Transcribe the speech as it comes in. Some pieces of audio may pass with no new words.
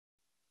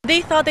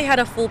They thought they had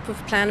a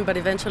foolproof plan, but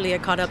eventually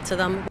it caught up to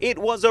them. It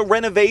was a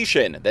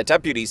renovation that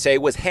deputies say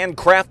was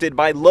handcrafted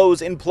by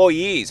Lowe's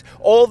employees.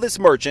 All this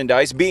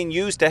merchandise being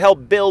used to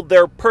help build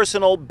their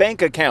personal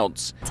bank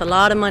accounts. It's a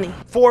lot of money.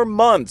 For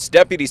months,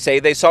 deputies say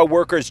they saw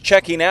workers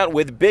checking out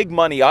with big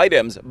money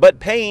items, but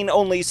paying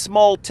only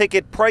small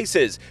ticket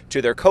prices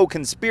to their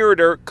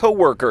co-conspirator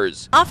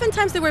co-workers.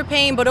 Oftentimes they were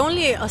paying, but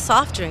only a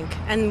soft drink,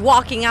 and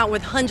walking out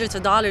with hundreds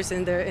of dollars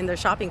in their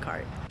shopping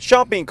cart.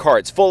 Shopping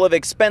carts full of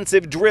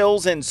expensive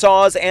drills and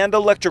saws and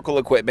electrical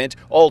equipment,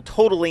 all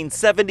totaling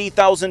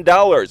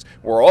 $70,000,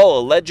 were all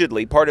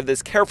allegedly part of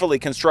this carefully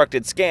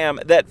constructed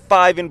scam that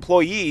 5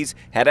 employees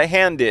had a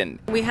hand in.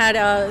 We had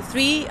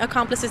 3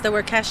 accomplices that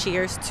were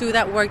cashiers, 2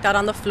 that worked out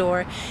on the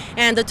floor,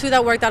 and the 2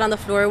 that worked out on the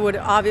floor would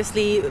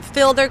obviously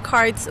fill their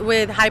carts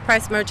with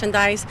high-priced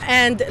merchandise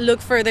and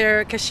look for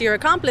their cashier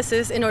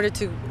accomplices in order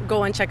to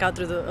go and check out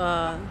through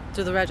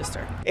the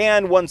register.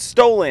 And once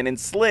stolen and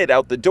slid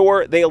out the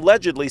door, they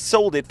allegedly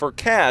sold it for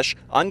cash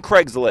on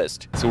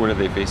Craigslist. So what are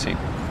they facing?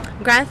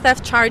 Grand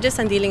theft charges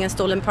and dealing in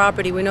stolen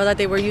property. We know that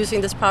they were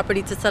using this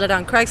property to sell it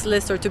on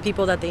Craigslist or to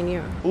people that they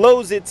knew.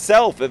 Lowe's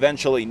itself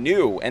eventually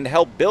knew and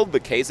helped build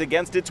the case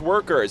against its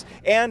workers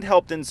and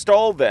helped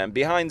install them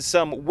behind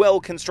some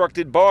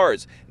well-constructed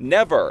bars.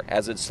 Never,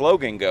 as its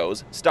slogan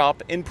goes,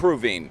 stop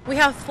improving. We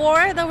have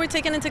 4 that were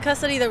taken into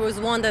custody. There was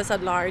 1 that's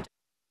at large.